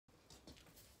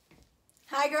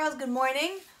Hi girls, good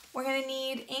morning. We're gonna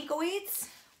need ankle weights,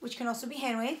 which can also be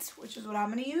hand weights, which is what I'm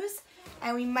gonna use.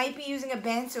 And we might be using a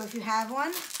band, so if you have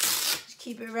one, just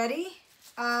keep it ready.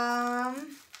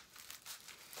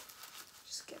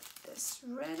 Just get this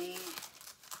ready.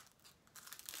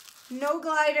 No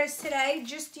gliders today,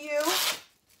 just you.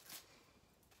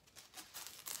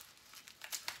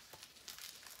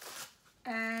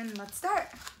 And let's start.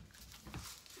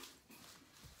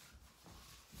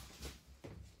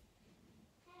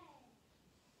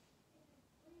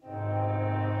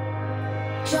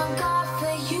 Drunk off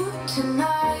for you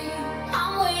tonight.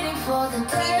 I'm waiting for the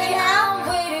day. I'm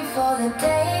waiting for the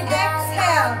day that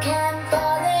I can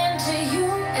fall into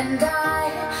you and I.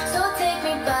 So take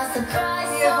me by surprise.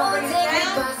 So take me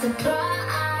by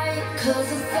surprise.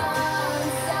 'Cause it's all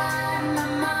inside my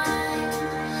mind.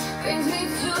 Brings me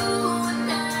to a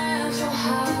natural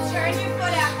high. Turn your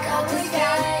foot out. Got this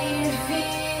state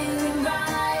feeling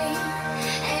right.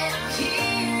 And I'm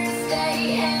here to stay.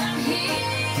 And I'm here.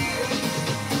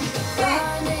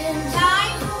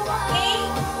 9,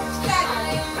 8,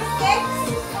 7, 6,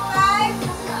 5,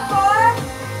 4,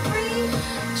 3,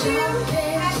 2,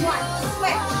 and 1.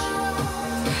 Switch.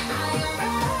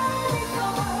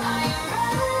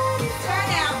 Turn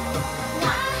out.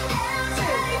 1,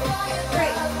 2,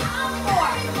 3,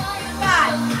 4,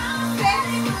 5, 6,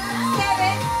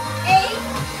 7, 8,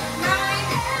 9,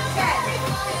 10.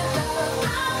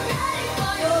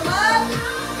 You'll love.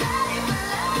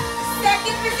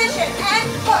 Second position and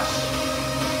push.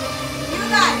 You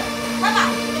got it. Come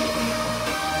on.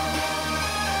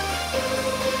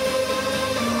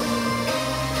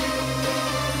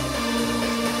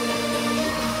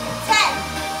 10,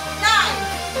 9,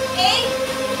 8,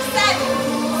 7,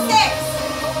 6,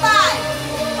 5,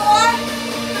 4,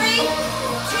 3,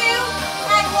 2,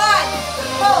 and 1.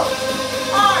 Hold.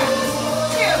 Arms.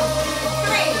 2,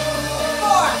 3,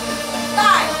 4,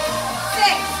 5,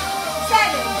 6,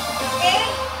 7,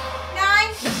 8, 9,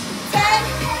 10,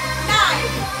 9,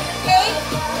 8,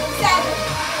 7,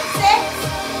 6,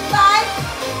 5,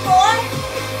 4,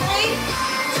 3,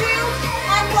 2,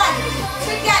 and 1.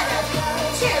 Together.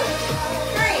 2,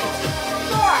 3,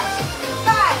 4,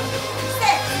 5,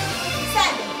 6,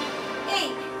 7,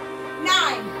 8,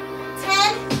 9,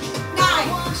 10, 9,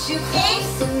 8,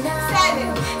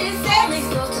 7,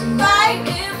 6, 5,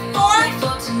 4,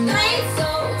 3,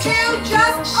 2,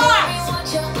 just arms.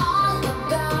 8,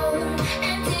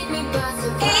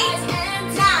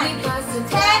 9,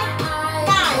 10, 9,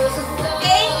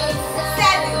 8,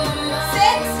 7,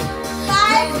 6,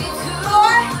 5,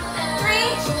 4, 3,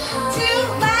 2,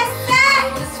 last set.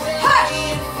 Push.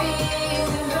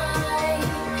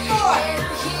 4,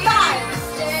 5,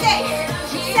 6,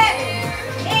 7,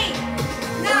 8,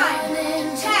 9,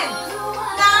 10,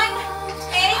 9,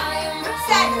 8,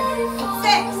 7,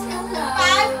 6,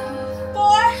 5,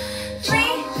 4,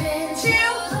 3, 2,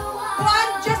 1.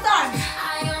 Just arms.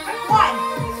 1,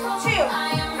 2,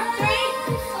 3,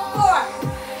 4,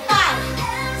 5,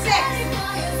 6,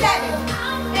 7,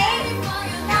 8,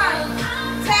 9,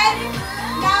 10,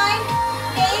 9,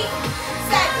 8,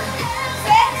 7,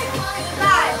 6,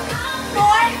 5,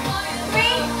 4,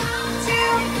 3,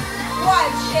 2, 1.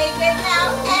 Shake it now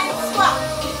and swap.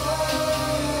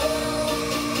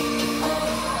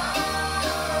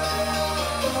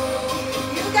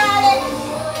 You got it.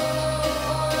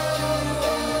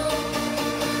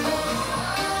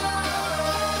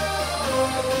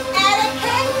 And a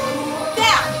kick,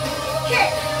 down,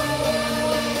 kick.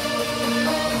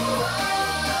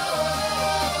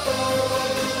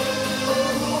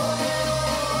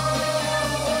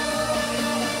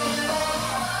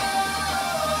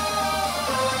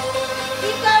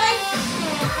 Keep going.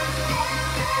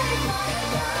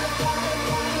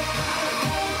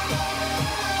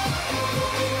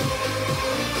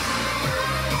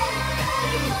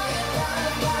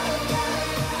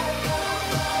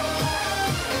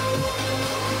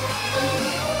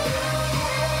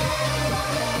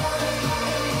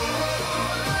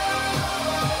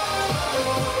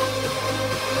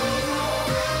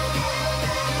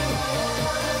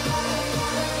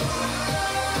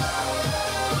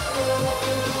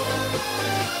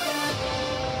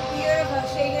 Beautiful.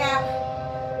 Shake it out.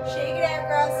 Shake it out,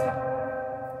 girls.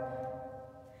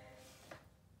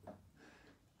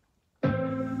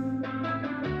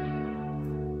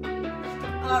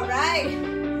 All right.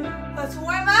 Let's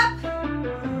warm up.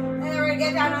 And then we're going to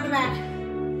get down on the mat.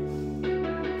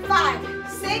 5,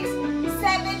 6,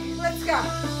 7. Let's go.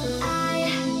 I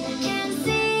can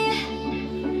see,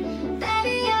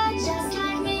 baby, you're just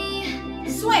like me.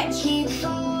 Switch. Keep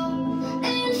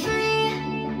falling free,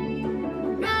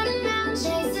 running around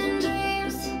chasing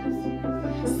dreams.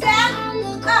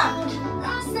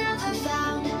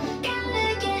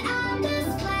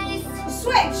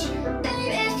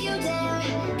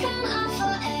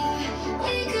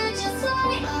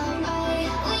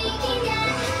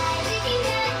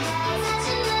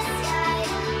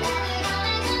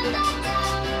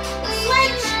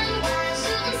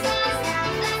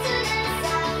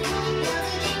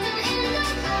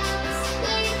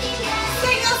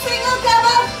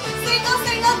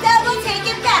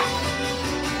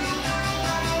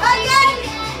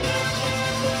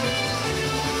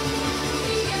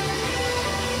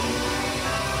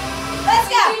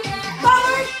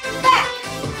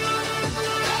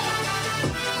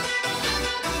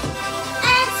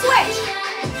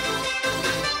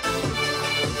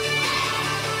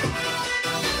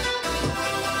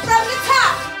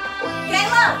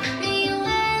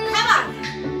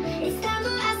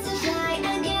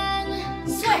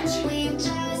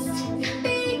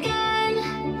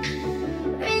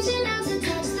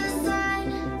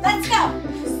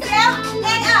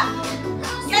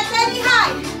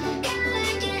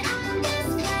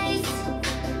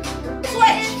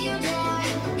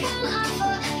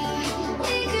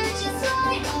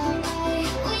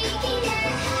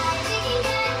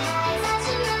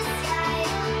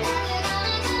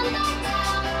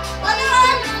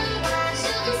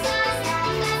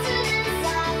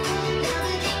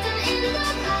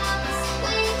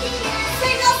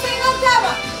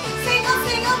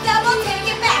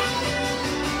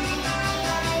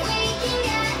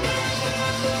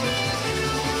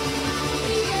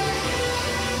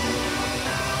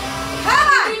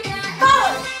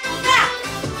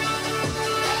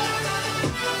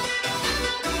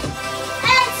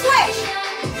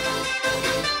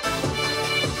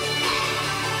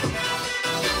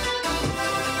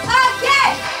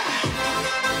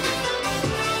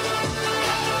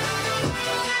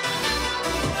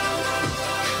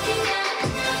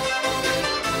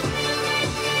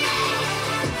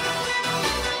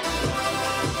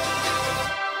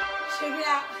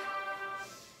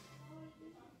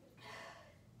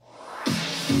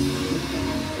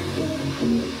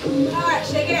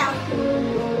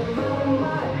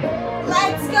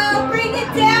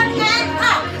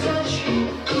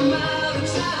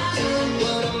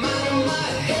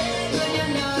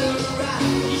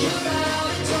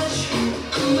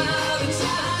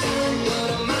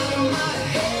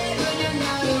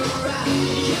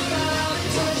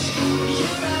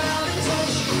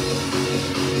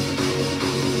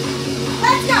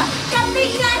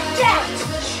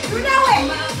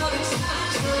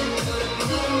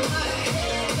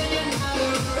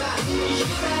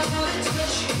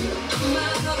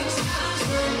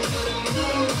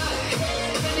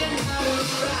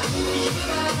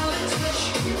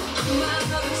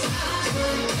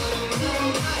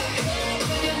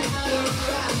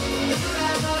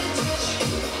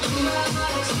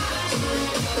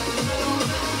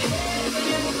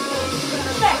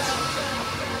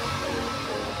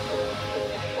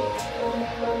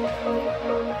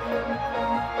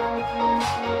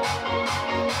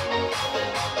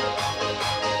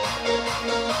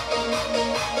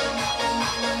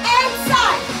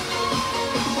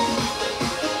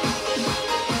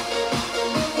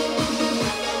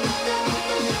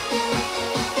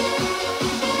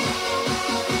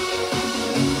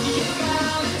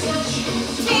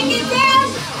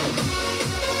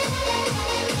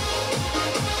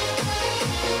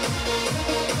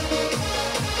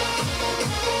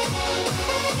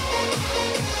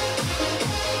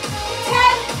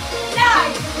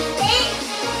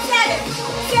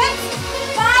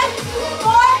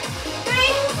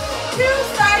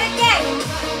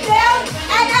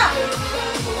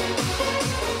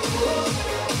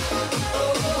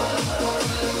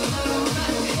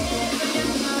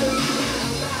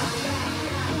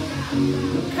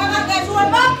 Come on, guys,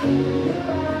 warm up. You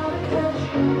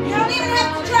don't even have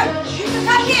to jump. You can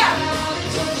come here.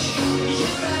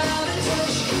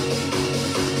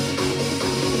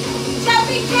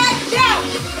 Jumping jack down.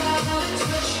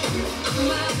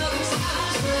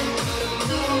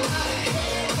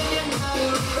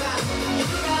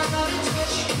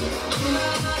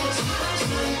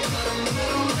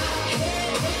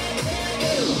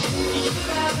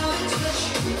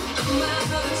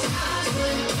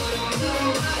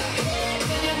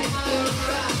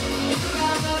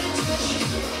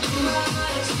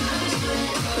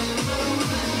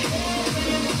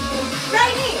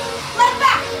 Right knee, left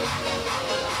back.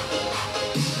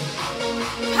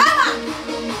 Come on.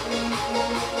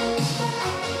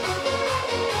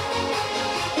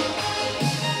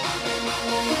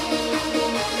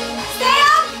 Stay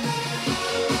up.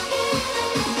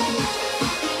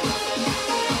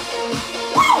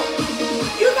 Woo!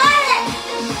 You got it.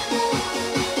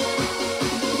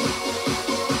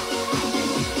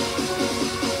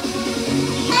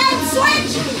 And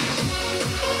switch.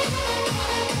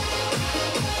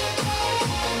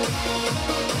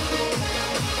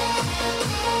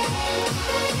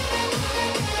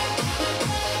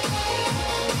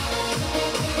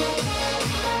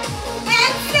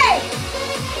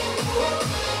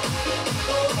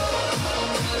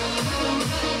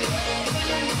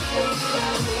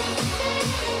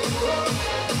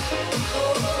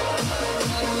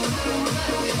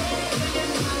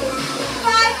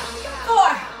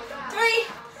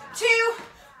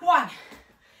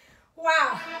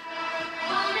 Wow.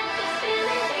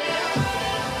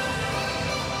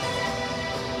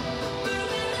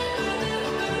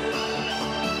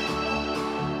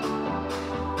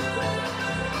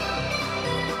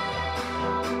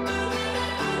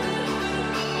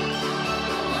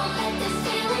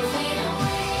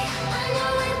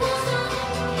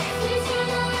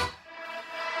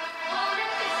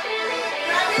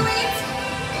 Grab your weights.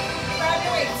 Grab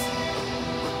your weights.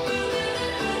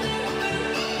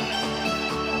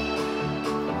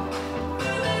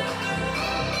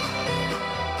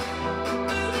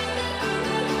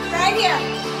 Right here.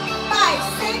 5,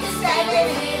 6,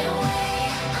 7.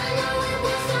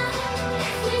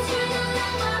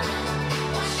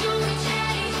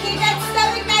 Keep that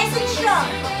stomach nice and strong.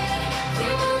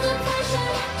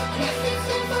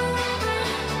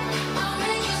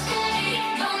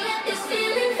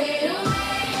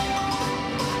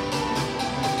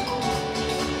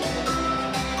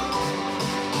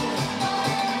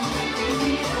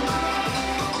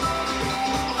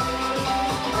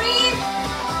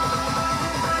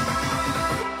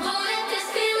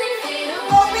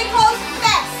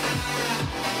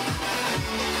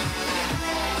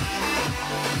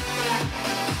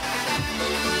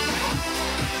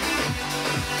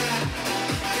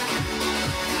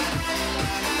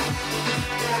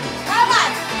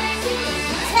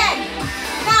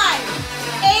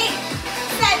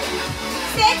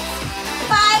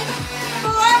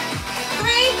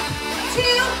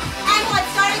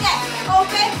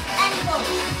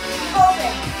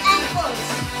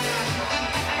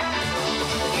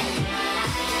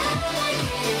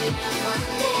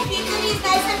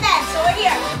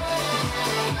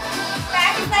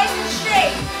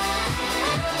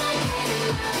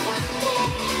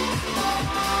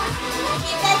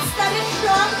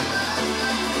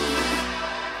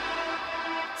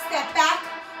 Step back,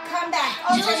 come back,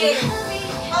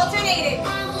 alternating. Alternating.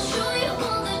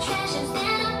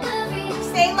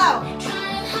 Stay low.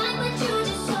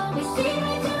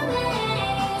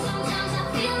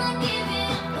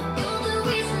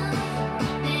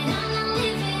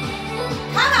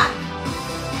 Come on.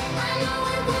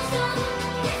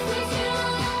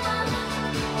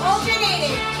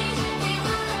 Alternating.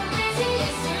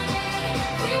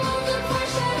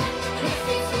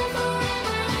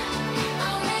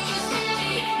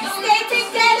 Stay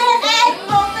together and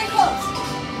open close.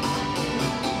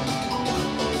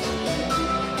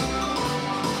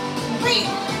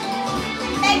 Breathe.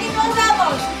 Bending those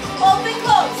elbows. Open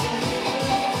close.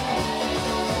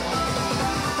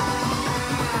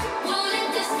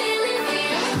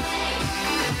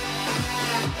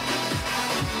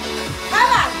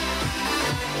 Come on.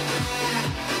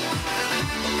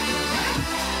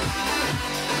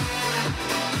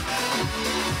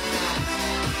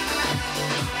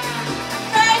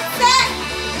 Third set.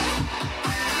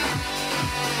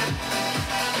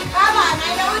 Come on, I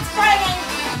know it's burning.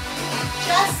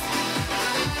 Just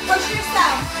push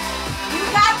yourself. You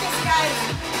got this, guys.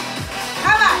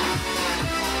 Come on.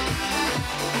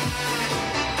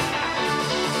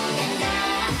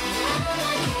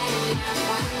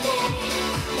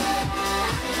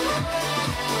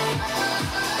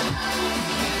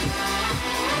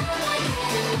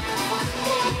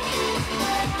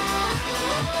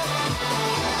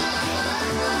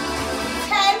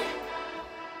 Ten,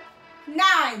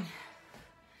 9,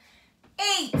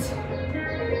 8, 7,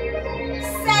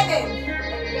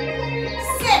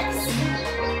 6,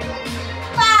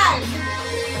 5,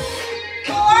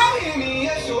 4,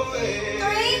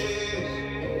 3,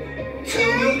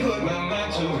 2,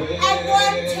 and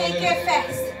 1. Take it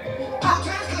fast. Up,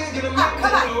 up,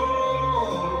 come on.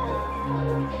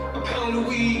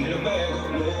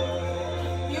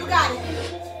 You got it.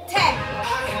 10,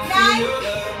 9,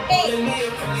 8,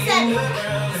 7,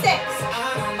 6,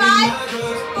 5,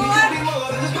 4,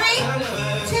 3,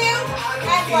 2,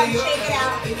 and 1. Shake it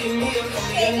out. Shake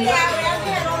it out. Round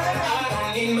here, roll it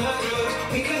around.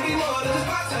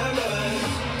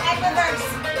 And reverse.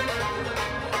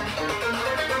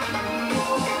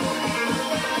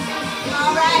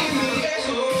 All right.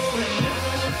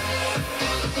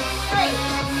 3,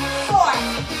 4,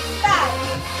 5,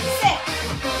 6,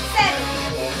 7,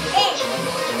 8,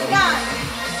 9,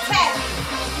 10,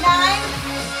 9,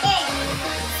 8,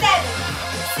 7,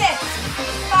 6,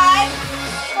 5,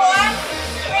 4,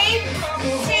 3,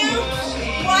 2,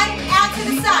 1. Out to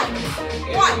the side.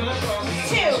 1,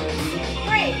 2,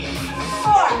 3,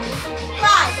 4,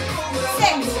 5,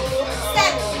 6,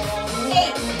 7,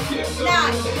 8,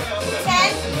 9,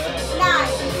 10, 9,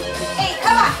 8.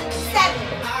 Come on. 7,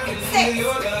 6,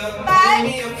 5,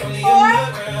 4,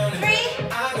 3,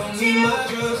 2,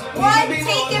 1.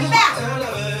 Take it back.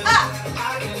 Up.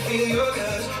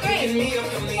 3,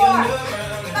 4,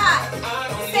 5,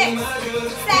 6,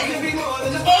 7,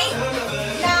 8,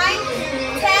 9,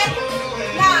 10,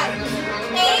 9,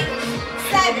 8,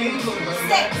 7,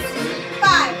 6,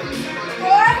 5,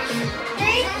 4,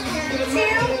 3, 2,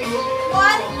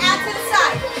 1. Out to the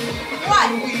side.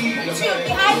 1, 2.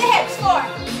 Behind the hips. 4,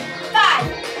 5,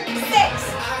 6,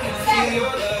 7,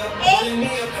 8,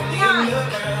 9,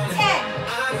 10,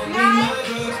 9,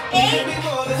 8,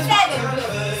 7,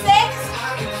 6,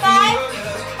 5,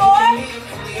 4,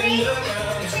 3,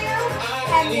 2,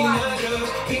 and 1.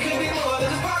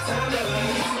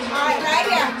 All right, right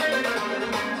here.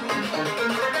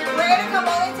 We're going to come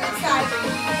all into the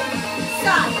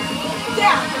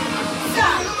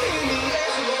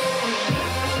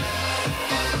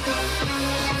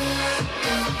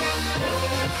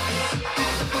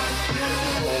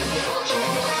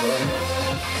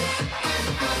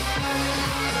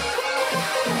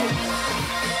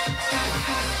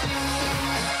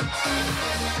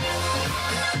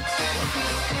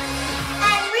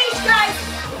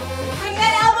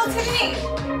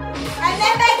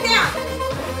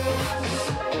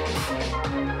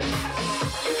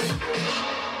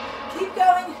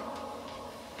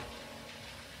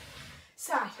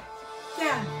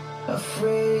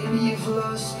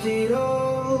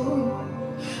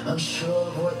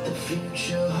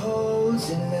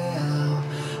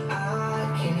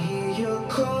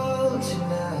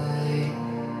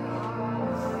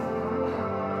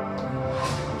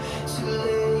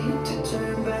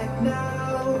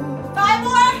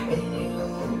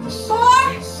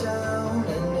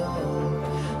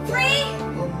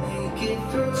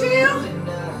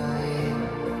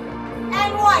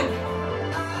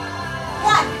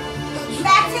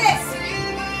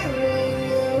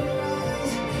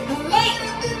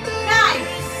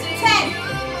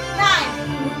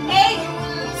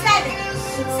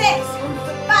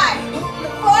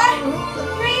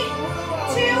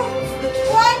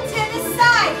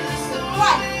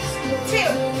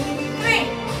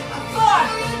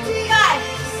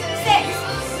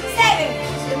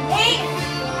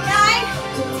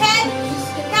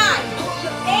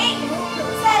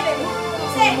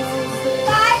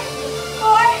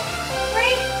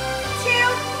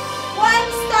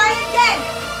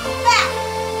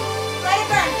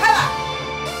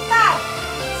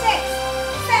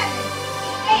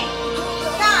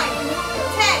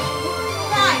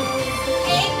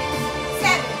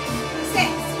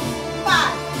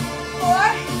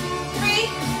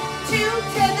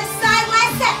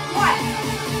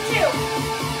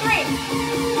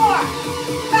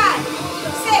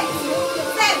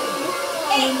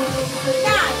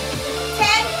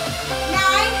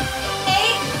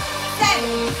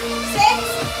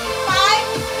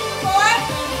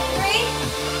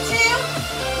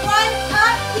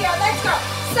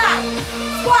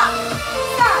Squat.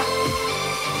 Side.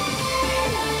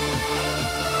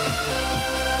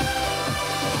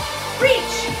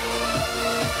 Reach.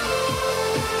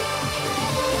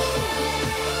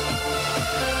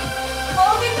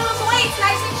 Holding those weights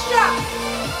nice and strong.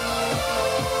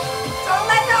 Don't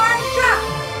let the arms drop.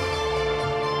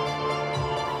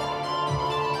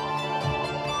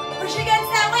 Push against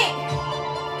that weight.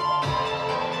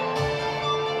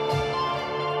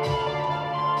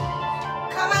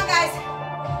 Come on, guys.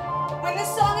 When this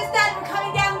song is done, we're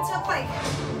coming down into a plank.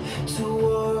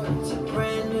 Towards a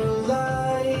brand new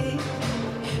life,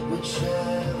 we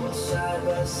travel side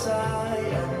by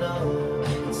side. I know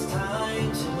it's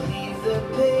time to leave the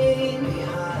pain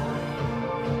behind.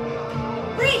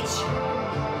 Reach.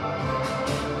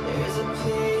 There's a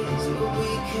place where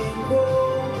we can go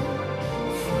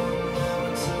from now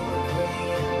until we're gray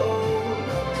and old.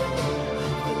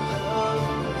 I know the love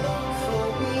we long for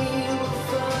we will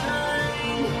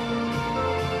find.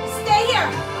 Stay here.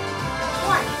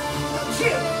 1,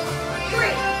 2, 3,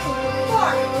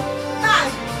 4,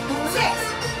 5, 6,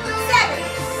 7,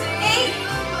 8,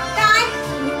 9,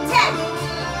 10,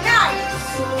 9,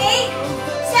 8,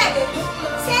 7,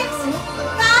 6,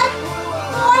 5,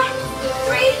 4,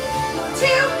 3,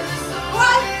 2,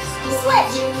 1.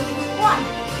 Switch. 1,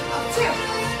 2,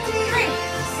 3,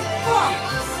 4,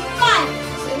 5,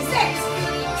 6,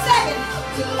 7,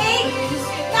 8,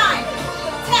 9,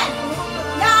 10,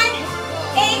 9,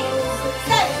 8,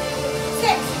 7,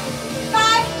 6,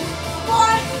 5,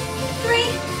 4, 3,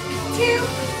 2,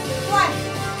 1.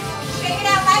 Shake it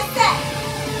out, last set.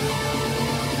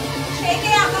 Shake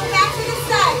it out, go back to the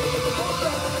side.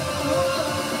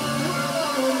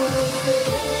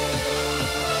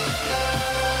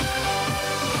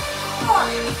 4,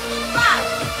 5,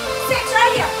 6,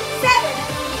 right here. 7,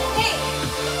 8,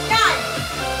 9,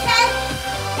 10,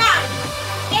 9,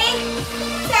 8,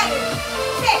 7,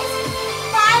 6,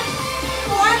 5,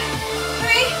 4,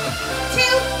 3,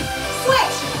 2,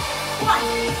 switch. 1,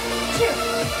 2,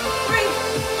 3,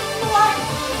 4,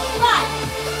 5,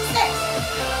 6,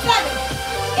 7,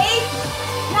 8,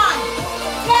 9,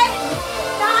 10,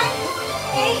 9,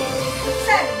 8,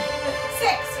 7,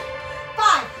 6,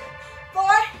 5, 4,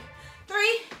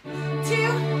 3, 2,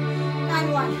 and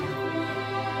 1.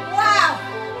 Wow.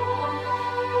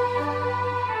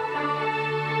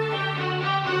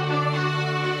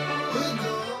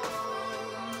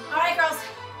 All right, girls.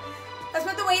 Let's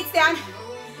put the weights down.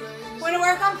 We're gonna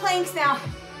work on planks now.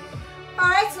 All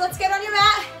right, so let's get on your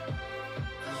mat.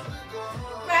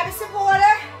 Grab a sip of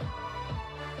water.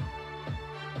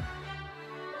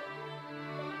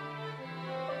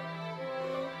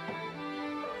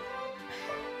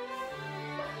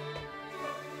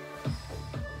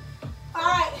 All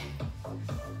right,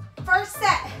 first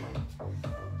set.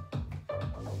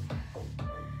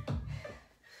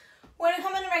 We're gonna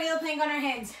come in a regular plank on our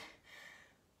hands.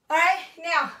 All right,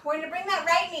 now we're gonna bring that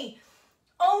right knee.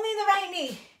 Only the right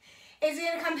knee is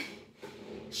gonna come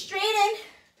straight in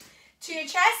to your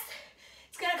chest.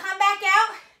 It's gonna come back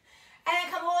out and then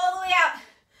come all the way out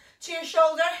to your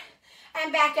shoulder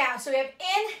and back out. So we have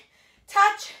in,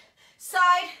 touch,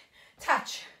 side,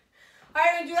 touch. All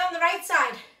right, we're gonna do that on the right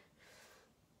side.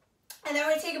 And then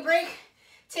we're gonna take a break,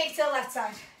 take to the left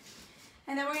side.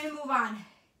 And then we're gonna move on.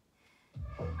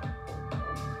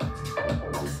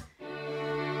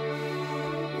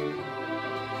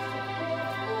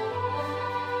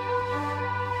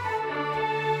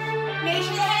 Make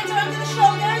sure the hands are under the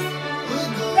shoulders.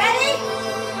 Ready?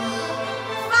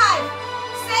 5,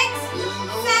 6,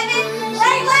 7,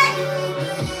 right leg.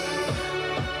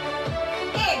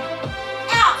 In,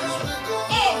 out,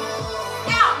 in,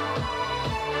 out.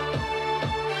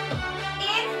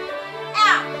 In,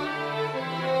 out.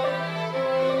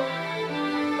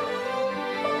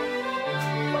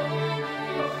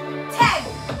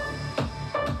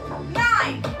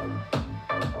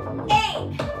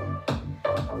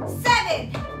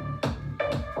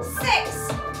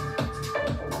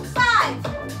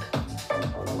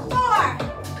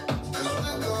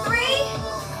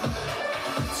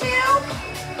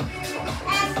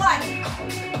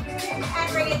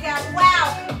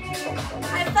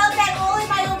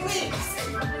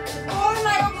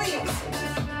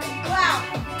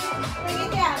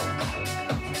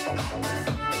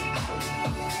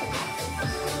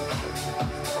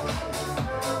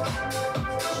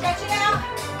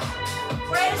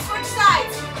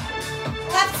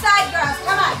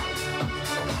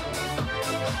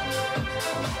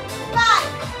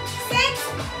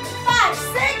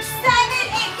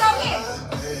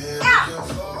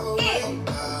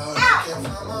 Out.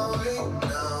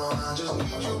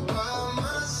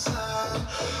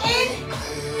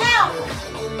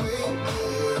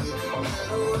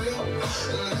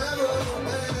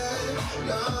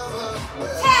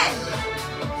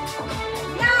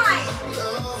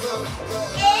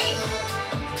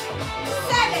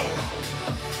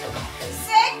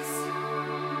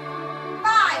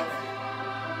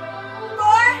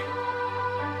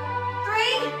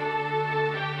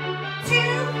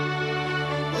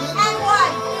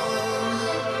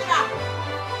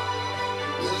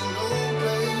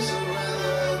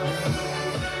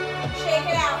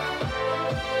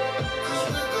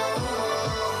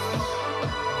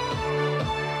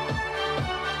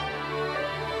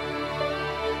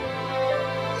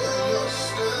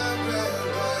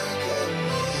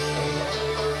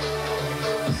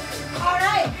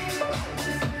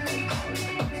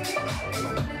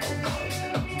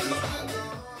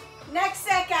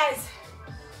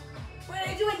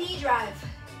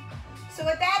 So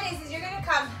what that is you're gonna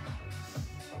come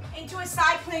into a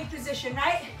side plank position,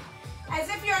 right? As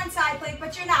if you're on side plank,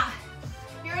 but you're not.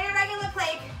 You're in a regular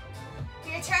plank.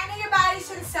 You're turning your bodies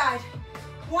to the side.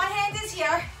 One hand is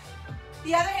here,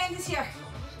 the other hand is here.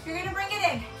 You're gonna bring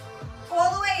it in,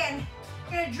 all the way in.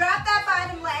 You're gonna drop that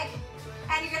bottom leg,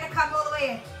 and you're gonna come all the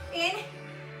way in. In,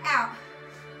 out,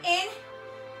 in,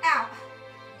 out,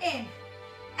 in,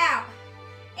 out,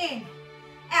 in,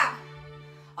 out.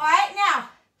 All right, now,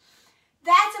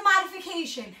 that's a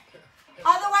modification.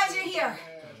 Otherwise, you're here.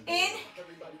 In,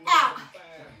 out,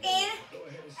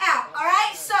 all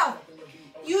right? So,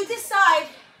 you decide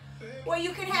what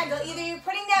you can handle. Either you're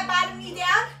putting that bottom knee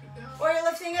down, or you're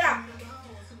lifting it up.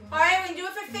 All right, we're gonna do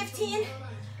it for 15,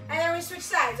 and then we switch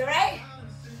sides, all right?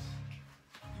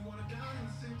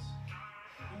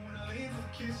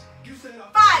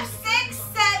 5, 6,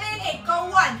 7, 8, go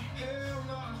 1,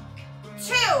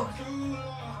 2,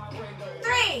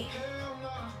 3,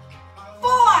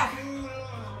 4,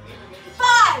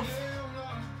 5,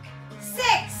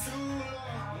 6,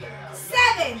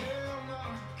 7,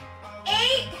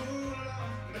 8,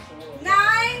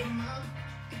 9,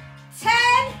 10,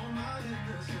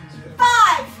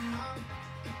 5,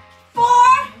 4,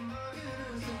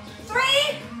 3,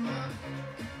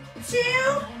 2,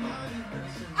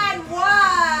 and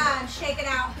 1. Shake it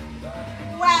out.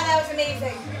 Wow, that was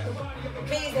amazing.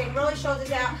 Amazing. Roll your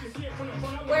shoulders out.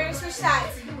 We're going to switch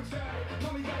sides.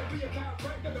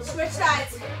 Switch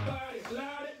sides.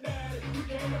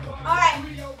 All right.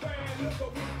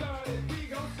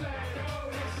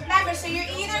 Remember, so you're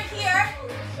either here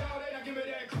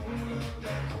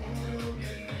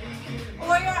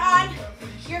or you're on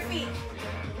your feet.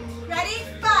 Ready?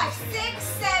 5, 6,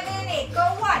 7, 8. Go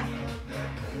 1,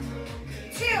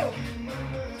 2,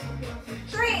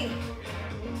 3,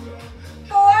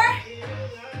 4,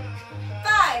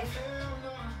 5,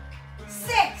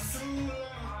 6,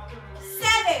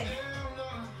 7,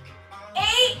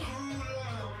 8,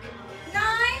 9,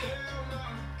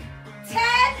 10,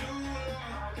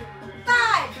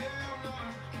 5,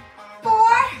 4,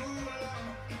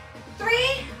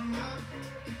 3,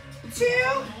 2,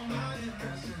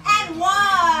 and 1.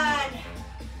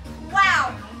 Wow.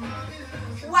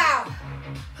 Wow.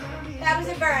 That was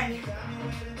a burn.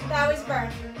 That was a burn.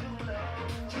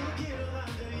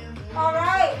 All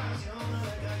right.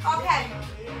 Okay.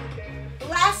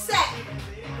 Last set.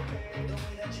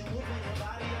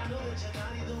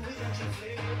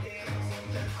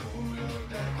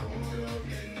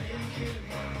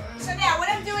 So now what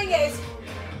I'm doing is,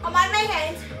 I'm on my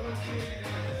hands.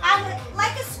 I'm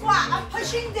like a squat. I'm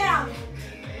pushing down.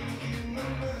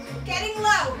 Getting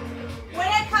low. When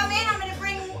I come in, I'm going to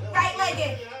bring right leg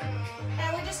in.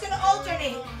 And we're just going to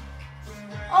alternate.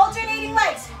 Alternating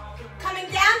legs. Coming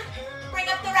down, bring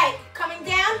up the right. Coming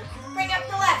down, bring up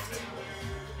the left.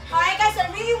 All right, guys,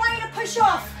 I really want you to push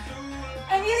off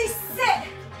and really sit.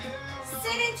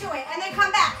 Sit into it and then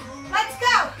come back. Let's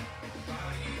go.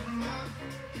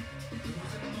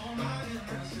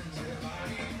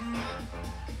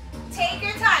 Take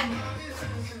your time.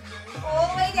 All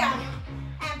the way down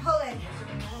and pull in.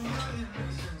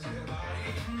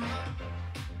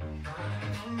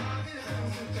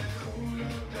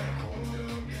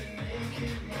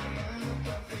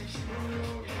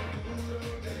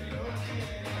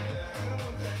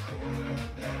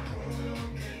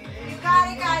 You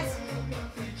got it, guys.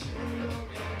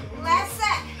 Last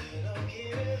set.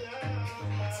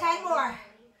 10 more.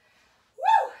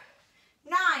 Woo!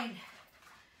 9,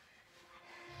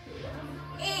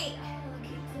 8,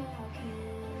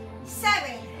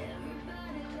 7,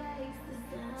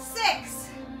 6,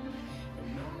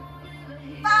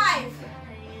 5,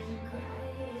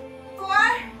 4,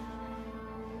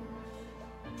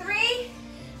 3,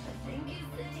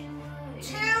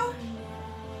 2,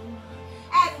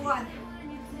 and 1.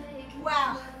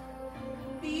 Wow.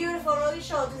 Beautiful. Roll your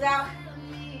shoulders out.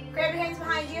 Grab your hands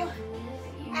behind you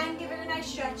and give it a nice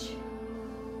stretch.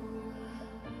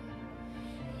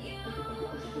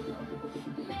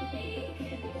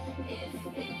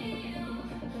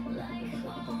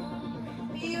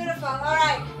 Beautiful. All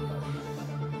right.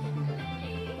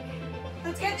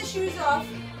 Let's get the shoes off.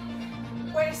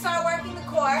 We're going to start working the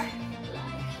core.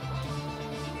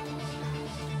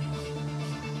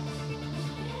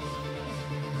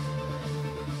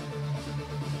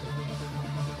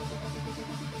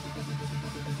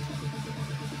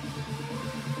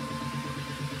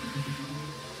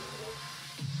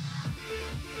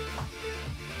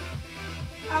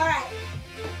 All right.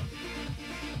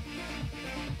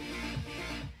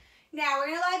 Now we're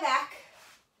going to lie back.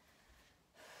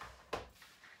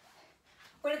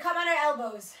 We're going to come on our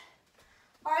elbows.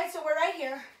 All right, so we're right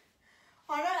here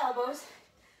on our elbows.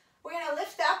 We're gonna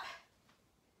lift up,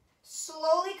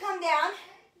 slowly come down,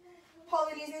 pull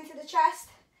the knees into the chest,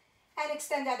 and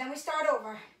extend out. Then we start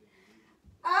over.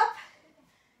 Up,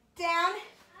 down,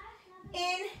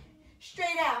 in,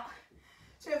 straight out.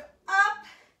 So we have up,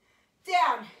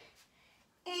 down,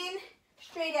 in,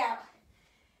 straight out.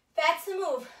 That's the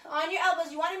move. On your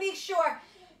elbows, you want to make sure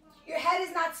your head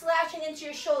is not slouching into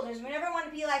your shoulders. We never want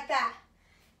to be like that.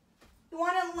 You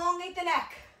want to elongate the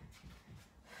neck.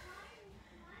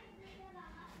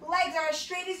 Legs are as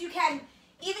straight as you can.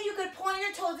 Even you could point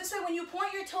your toes. This way, when you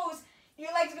point your toes,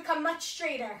 your legs become much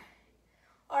straighter.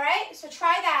 All right, so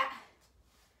try that.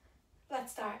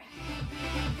 Let's start.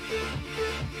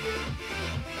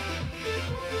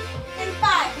 In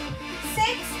 5, 6,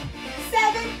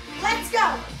 7, let's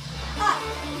go. Up.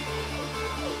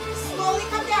 Slowly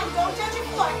come down. Don't touch your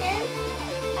floor. In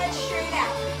and straight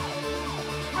out.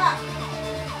 Up.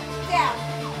 Down.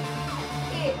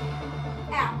 In.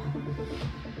 Out.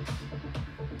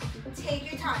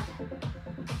 Take your time.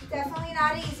 Definitely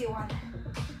not an easy one.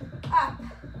 Up.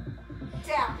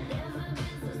 Down.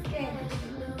 In.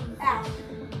 Out.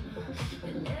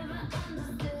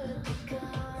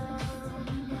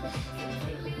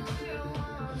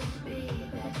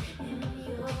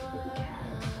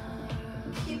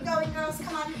 Keep going, girls.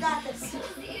 Come on, you got this.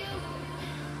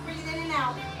 Breathe in and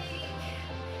out.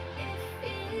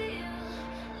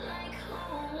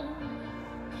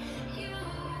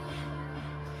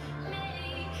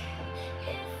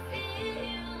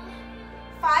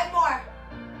 5 more.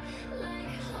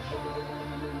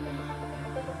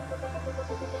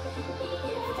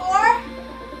 4.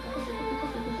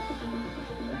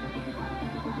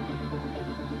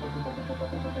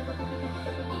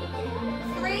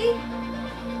 3.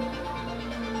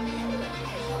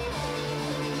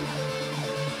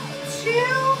 2.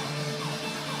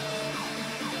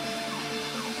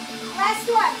 Last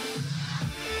one.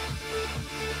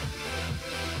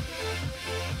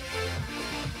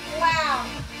 Wow.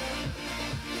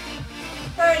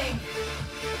 Burning.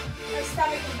 My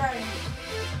stomach is burning.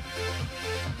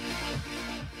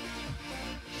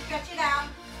 Stretch it out.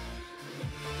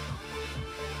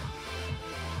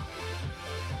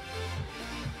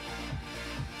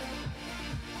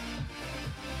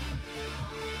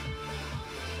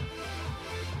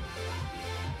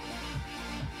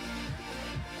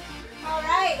 All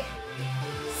right.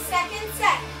 Second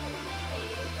set.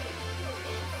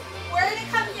 We're going to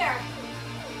come here.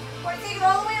 We're going to take it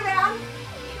all the way around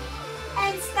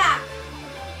and stop.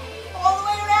 All the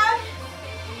way around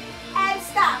and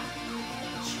stop.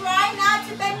 Try not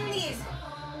to bend your knees.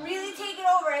 Really take it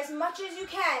over as much as you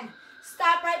can.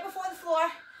 Stop right before the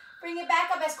floor. Bring it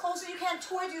back up as close as you can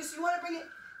towards you. So you want to bring it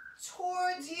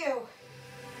towards you.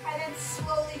 And then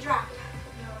slowly drop.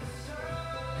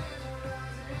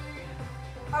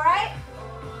 All right?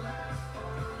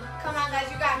 Come on,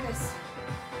 guys. You got this.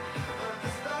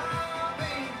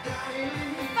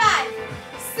 5,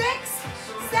 6,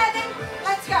 7,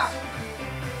 let's go.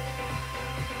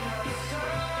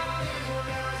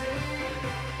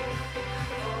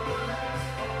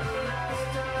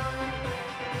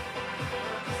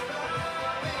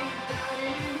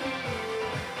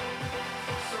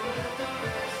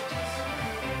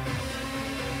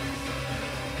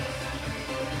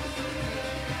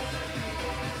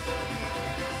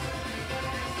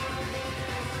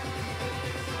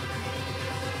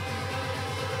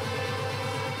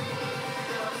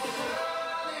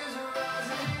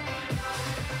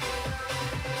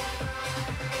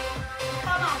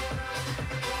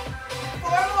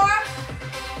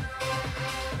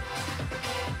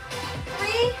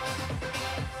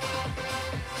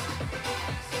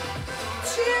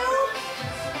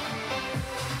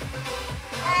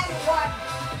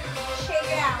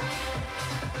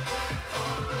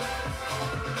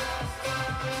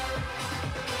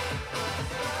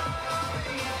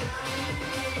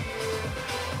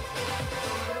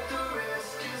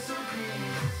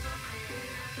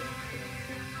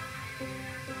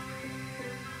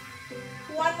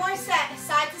 One more set,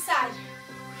 side to side.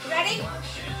 Ready?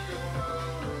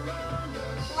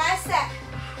 Last set.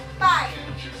 5,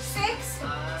 6,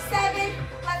 7,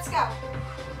 let's go.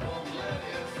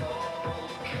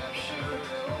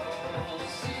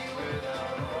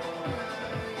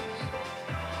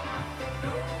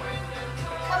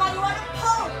 Come on, you want to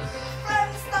pull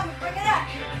from the stomach, bring it up,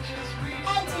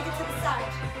 and take it to the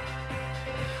side.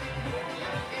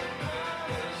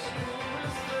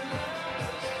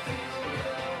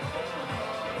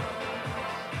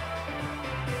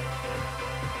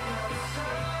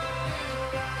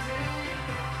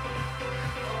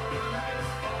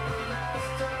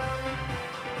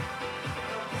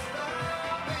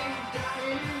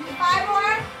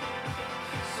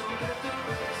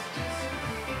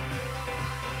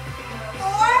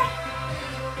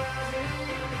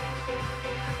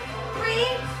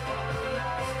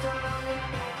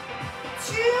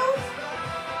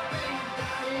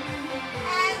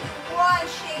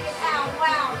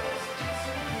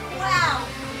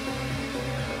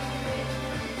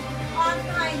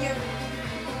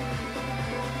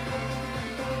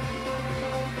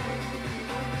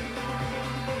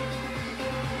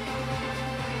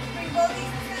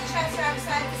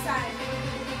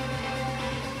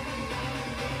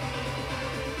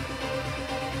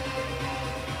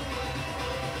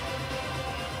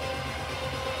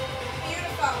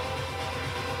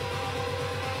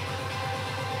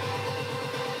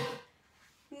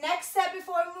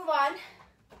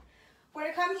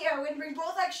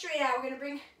 we're going to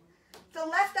bring the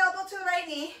left elbow to the right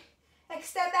knee,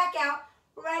 extend back out,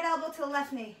 right elbow to the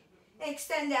left knee,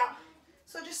 extend out.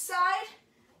 So just side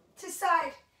to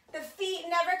side. The feet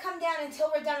never come down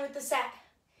until we're done with the set.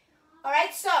 All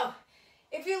right, so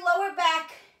if your lower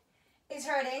back is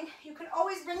hurting, you can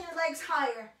always bring your legs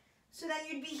higher. So then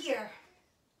you'd be here.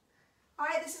 All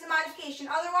right, this is a modification.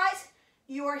 Otherwise,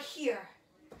 you are here.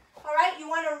 All right, you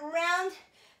want to round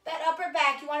that upper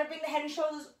back. You want to bring the head and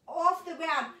shoulders off the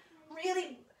ground.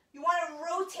 Really, you want to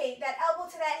rotate that elbow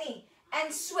to that knee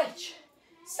and switch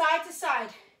side to side.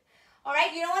 All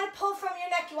right, you don't want to pull from your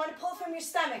neck. You want to pull from your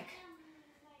stomach.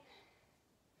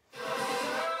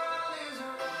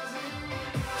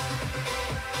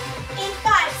 In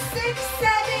 5, 6,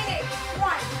 7, 8.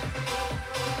 1,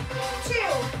 2,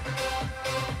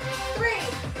 3,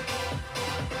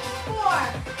 4,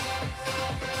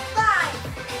 5,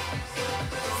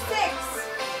 6,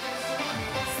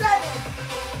 7,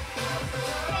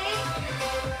 8,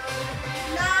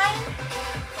 9,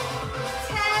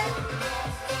 10,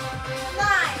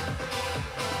 9,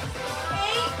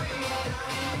 8,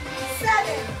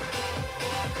 7,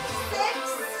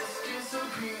 6,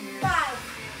 5,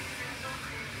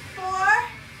 4,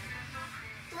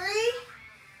 3,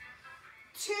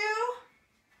 2,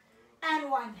 and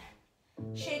 1.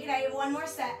 Shake it out. You have one more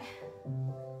set.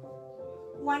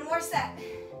 One more set.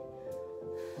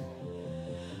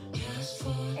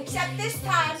 Except this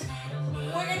time,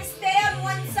 we're going to stay on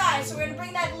one side. So we're going to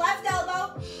bring that left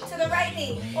elbow to the right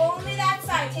knee. Only that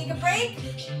side. Take a break.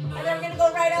 And then we're going to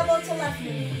go right elbow to left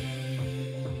knee.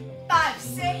 5,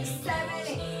 6, 7,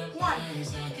 8. 1,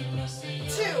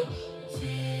 2,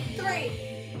 3,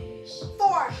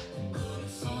 4,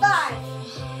 5,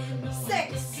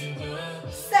 6,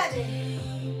 7,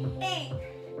 8,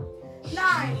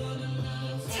 9,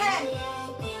 10,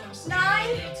 9,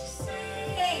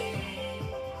 8,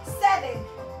 7,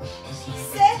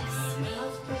 6,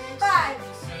 5,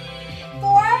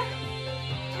 4,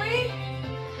 3,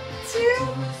 2,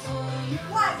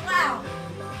 1. Wow.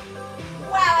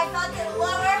 Wow, I felt it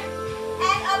lower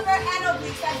and upper and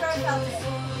obliques. That's where I felt it.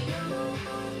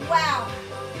 Wow.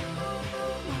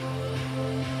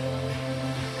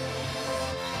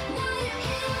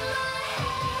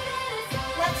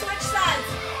 Let's switch sides.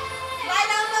 Right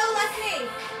elbow, left knee.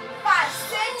 5,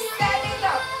 6, 7,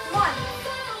 go. 1,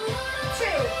 2,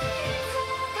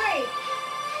 3,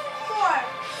 4,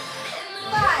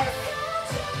 5,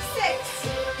 6,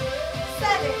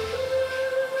 7,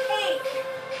 8,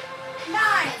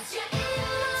 9,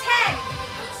 10,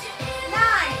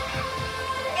 9,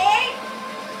 8,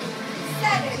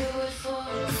 7,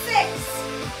 6,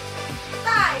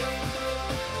 5,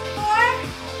 4,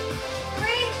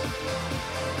 3,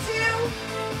 2,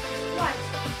 1.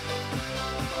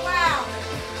 Wow.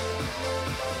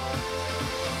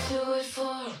 Do it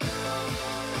for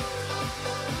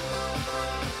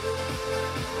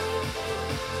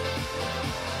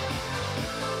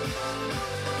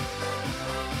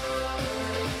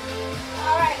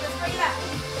All right, let's bring it up.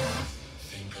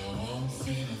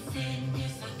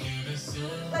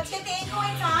 Let's get the ankle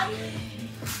weights on.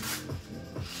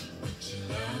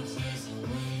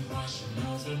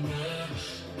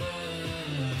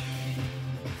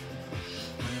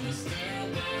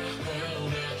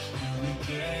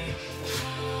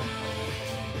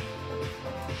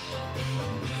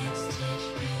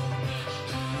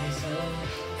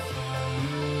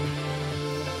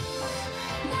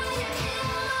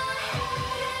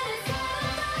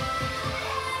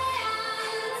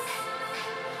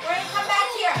 We're gonna come back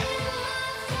here.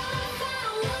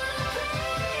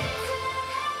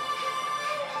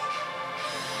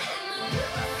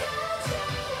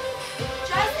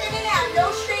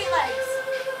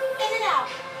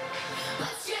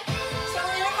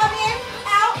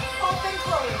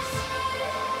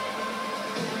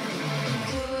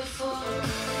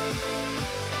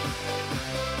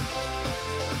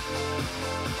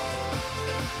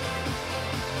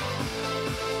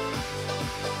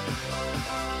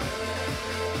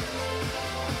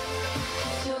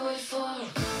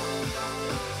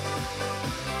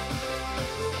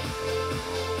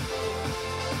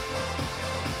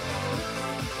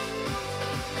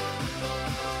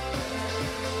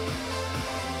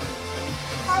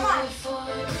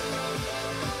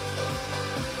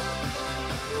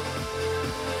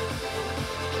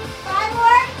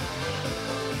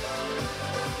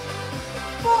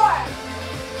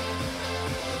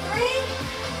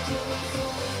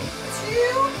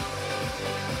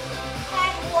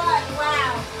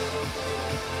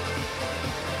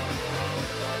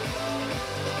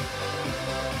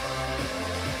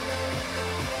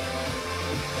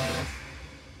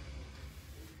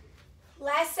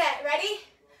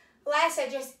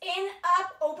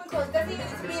 close. Doesn't even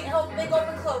need to be a big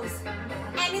open close.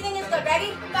 Anything is good.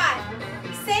 Ready? 5,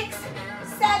 6,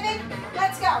 7.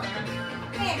 Let's go.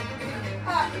 In,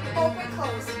 up, open,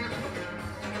 close.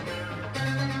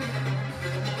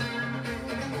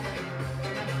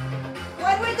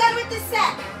 When we're done with this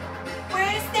set, we're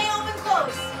going to stay open,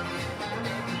 close.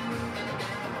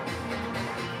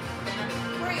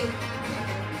 Breathe.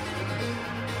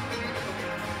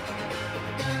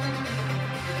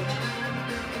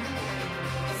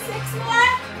 6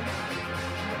 more.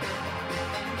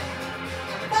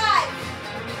 5,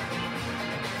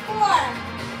 4,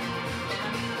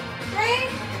 3,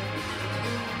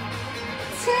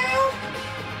 2.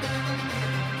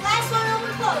 Last one,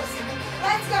 open, close.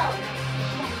 Let's go.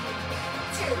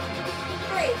 2,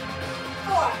 3,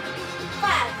 4,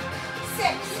 5,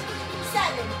 6,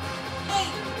 7,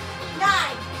 8,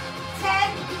 9,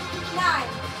 10, 9,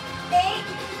 8,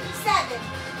 7,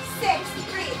 6,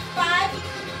 3, 5,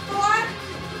 4,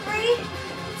 3,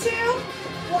 2,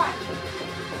 1.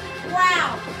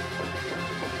 Wow.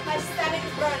 My stomach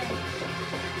is burning.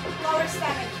 Lower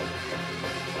stomach.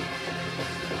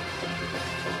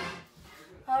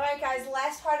 All right, guys,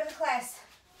 last part of the class.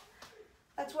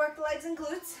 Let's work the legs and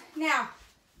glutes. Now,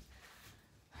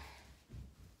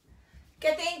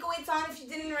 get the ankle weights on if you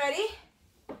didn't already.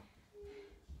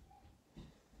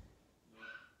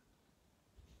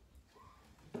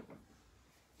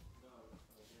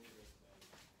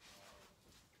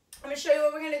 I'm going to show you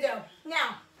what we're going to do.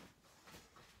 Now,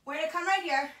 we're going to come right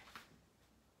here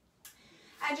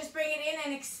and just bring it in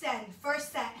and extend.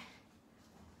 First set.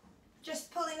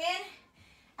 Just pulling in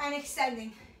and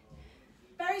extending.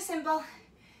 Very simple.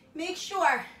 Make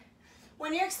sure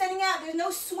when you're extending out, there's no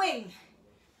swing.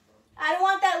 I don't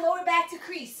want that lower back to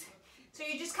crease. So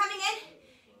you're just coming in,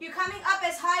 you're coming up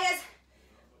as high as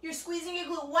you're squeezing your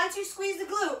glute. Once you squeeze the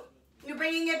glute, you're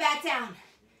bringing it back down.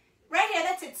 Right here,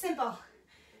 that's it, simple.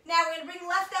 Now we're going to bring the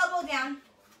left elbow down.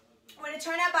 We're going to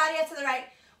turn our body out to the right.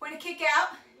 We're going to kick out.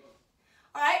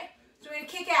 All right? So we're going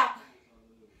to kick out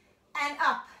and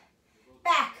up,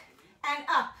 back and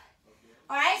up.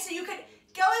 All right? So you could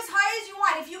go as high as you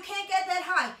want. If you can't get that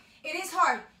high, it is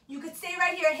hard. You could stay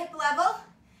right here at hip level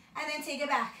and then take it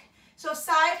back. So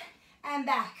side and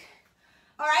back.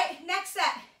 All right? Next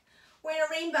set. We're in a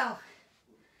rainbow.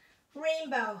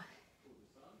 Rainbow.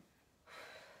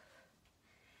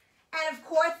 And of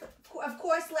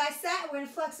course, last set, we're going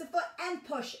to flex the foot and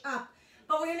push up.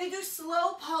 But we're going to do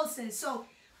slow pulses. So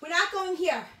we're not going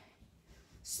here.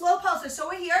 Slow pulses. So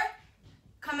we're here.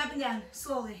 Come up and down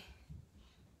slowly.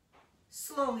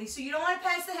 Slowly. So you don't want to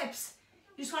pass the hips.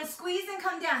 You just want to squeeze and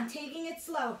come down, taking it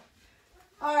slow.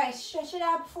 All right, stretch it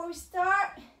out before we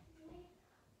start.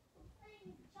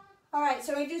 All right,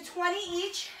 so we're going to do 20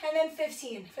 each and then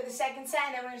 15 for the second set,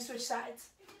 and then we're going to switch sides.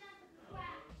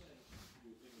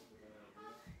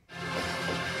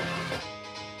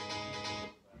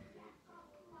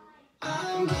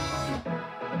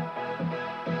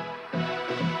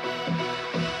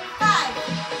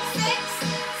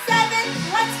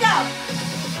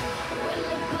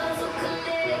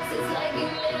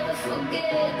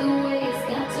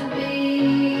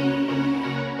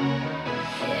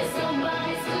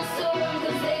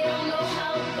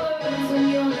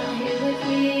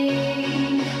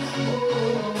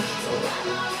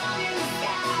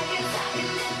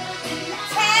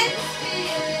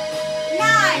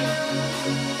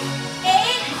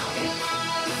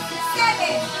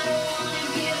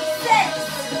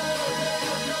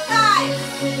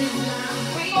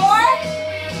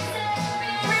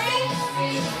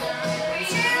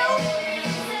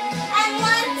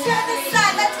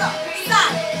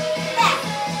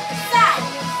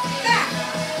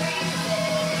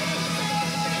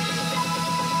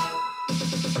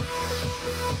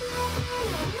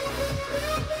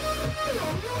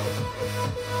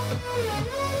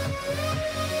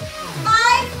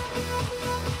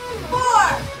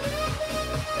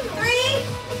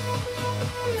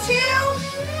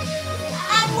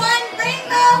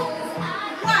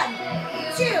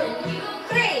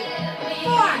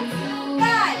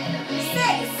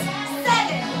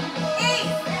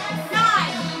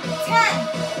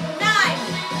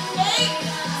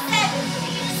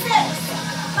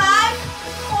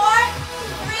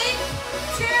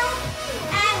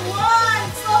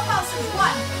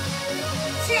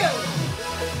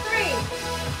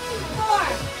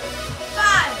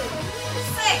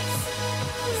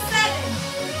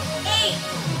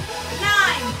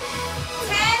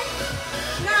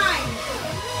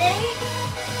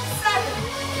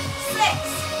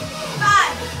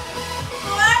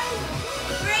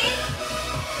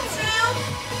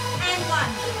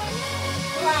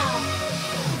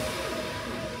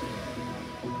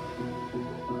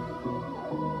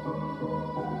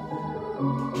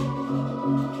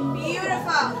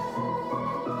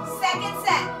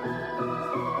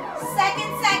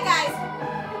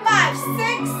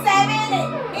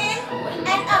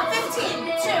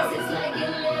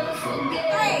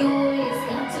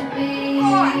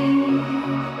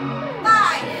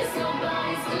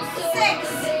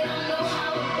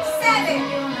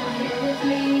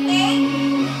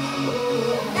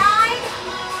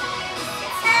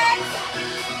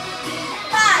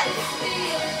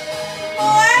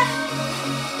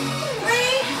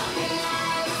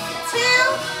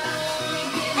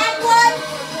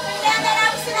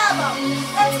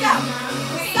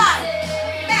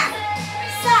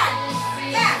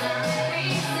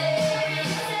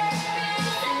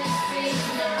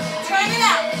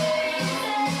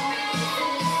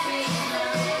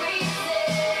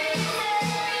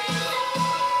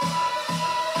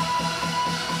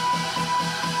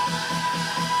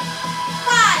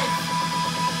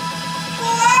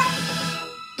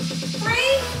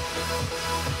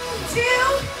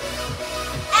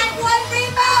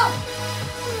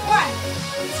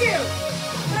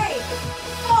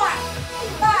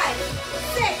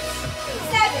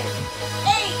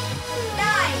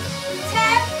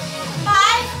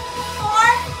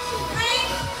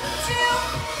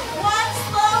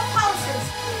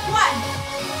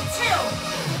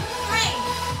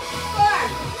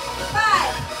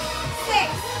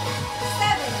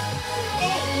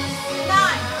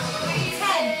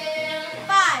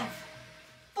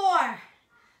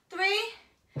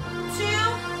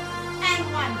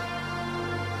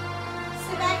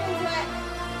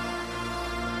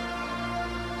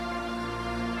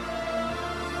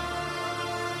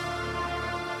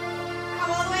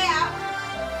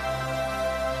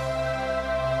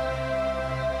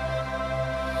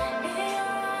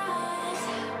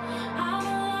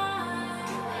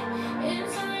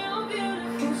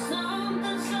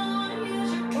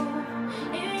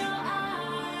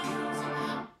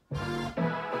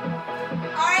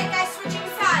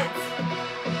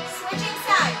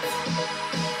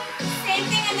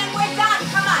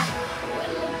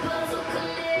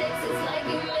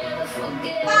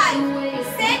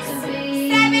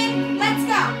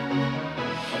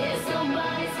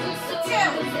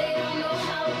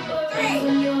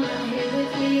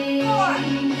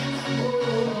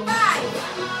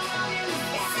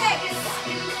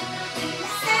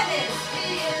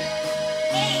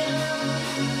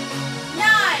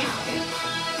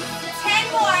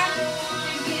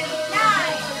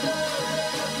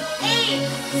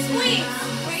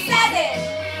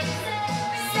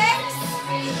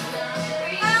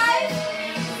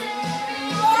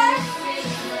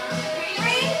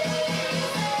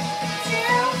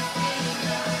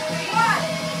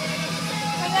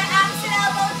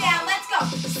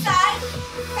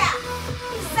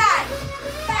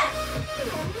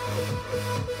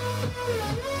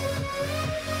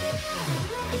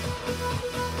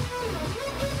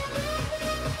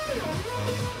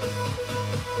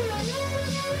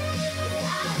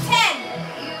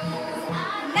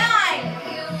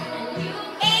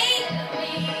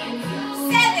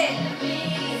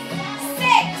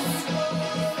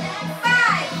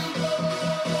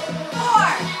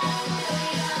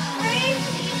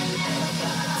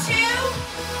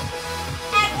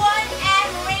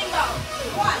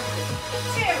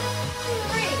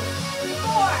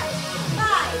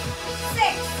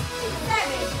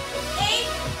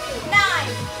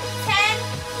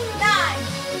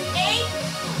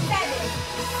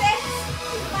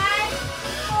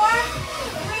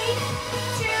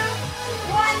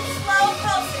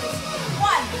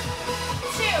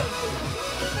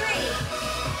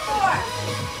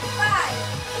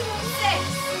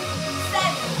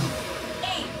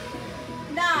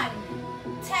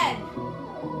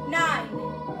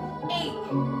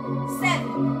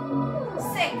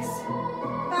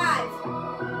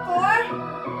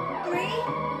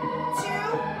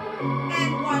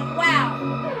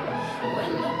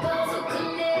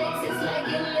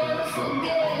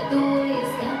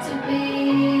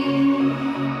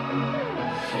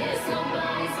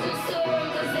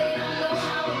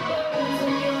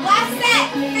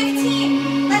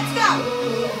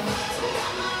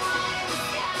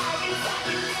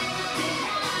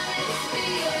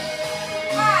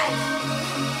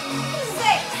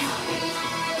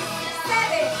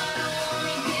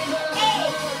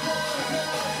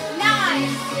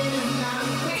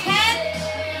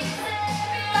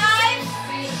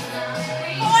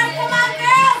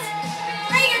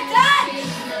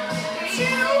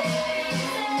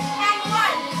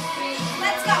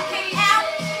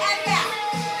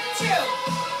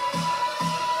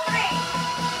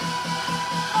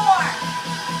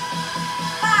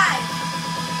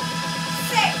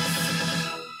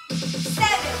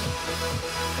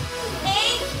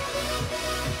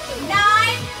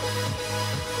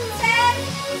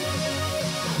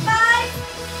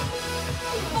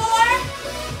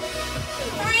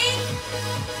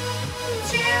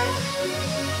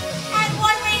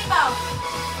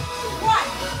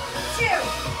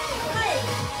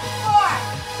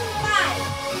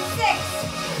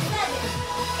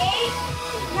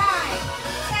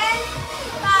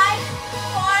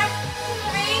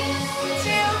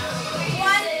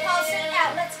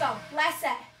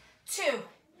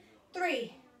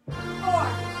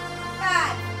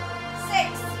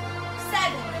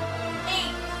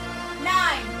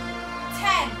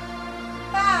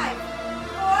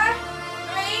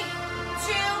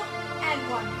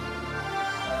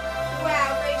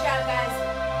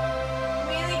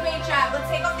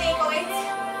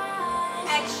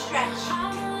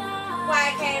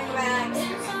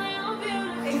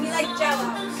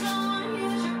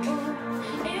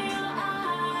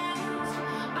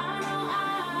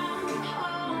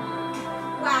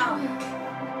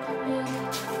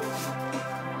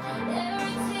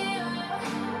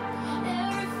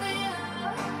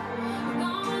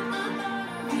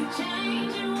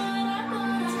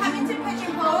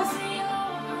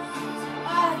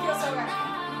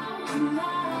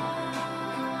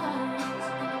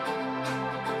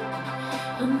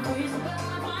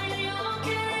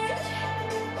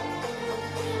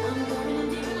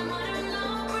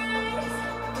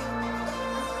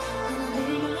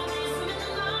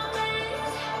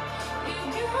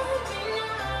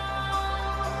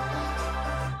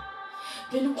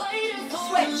 Been waiting for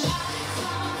a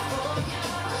lifetime for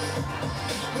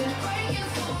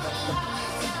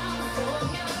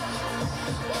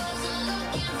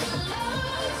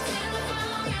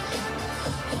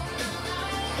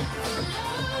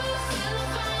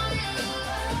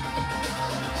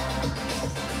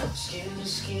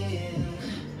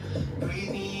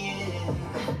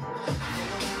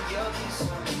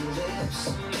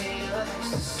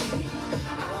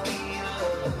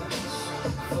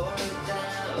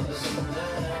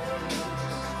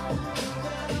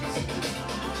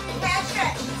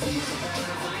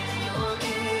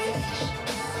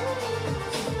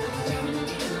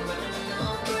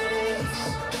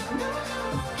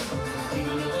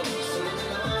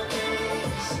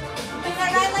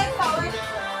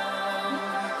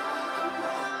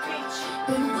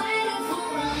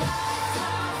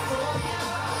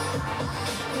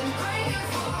you.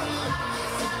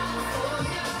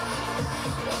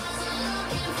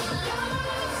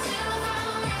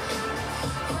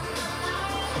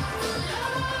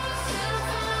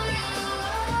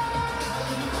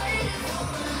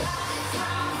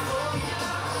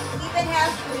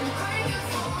 inhale.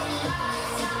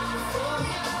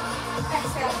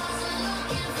 Exhale.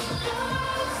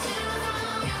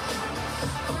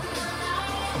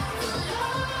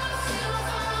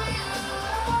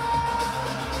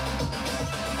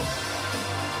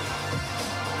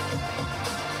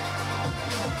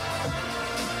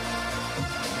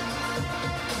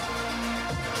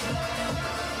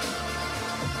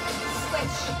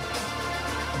 Switch.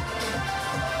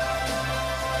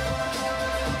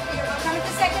 Here, we'll come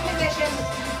into second position.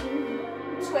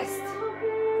 Twist.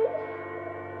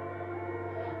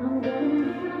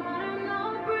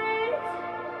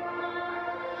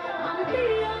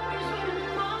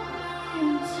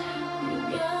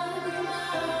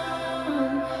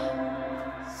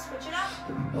 Switch it up.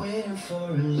 Waiting for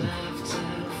a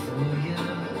lifetime for you.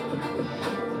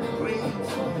 Waiting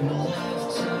for a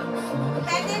lifetime for you.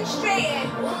 Bend and straighten.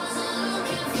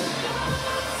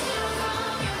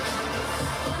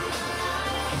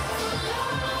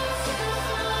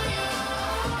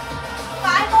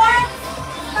 Five more.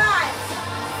 5,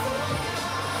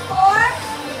 4,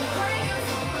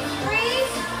 3,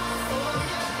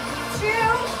 2,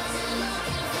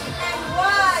 and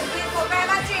 1. Beautiful. Grab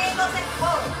onto your ankles and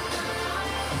pull.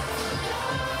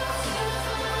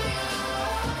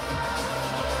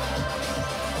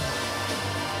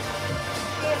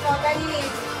 Beautiful. Bend your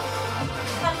knees.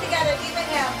 Come together. Deep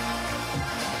inhale.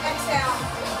 Exhale.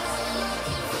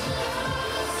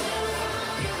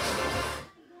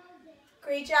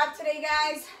 Great job today,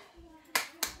 guys.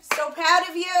 So proud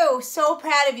of you. So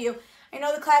proud of you. I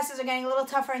know the classes are getting a little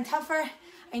tougher and tougher.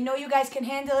 I know you guys can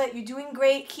handle it. You're doing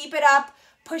great. Keep it up.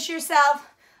 Push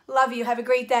yourself. Love you. Have a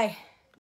great day.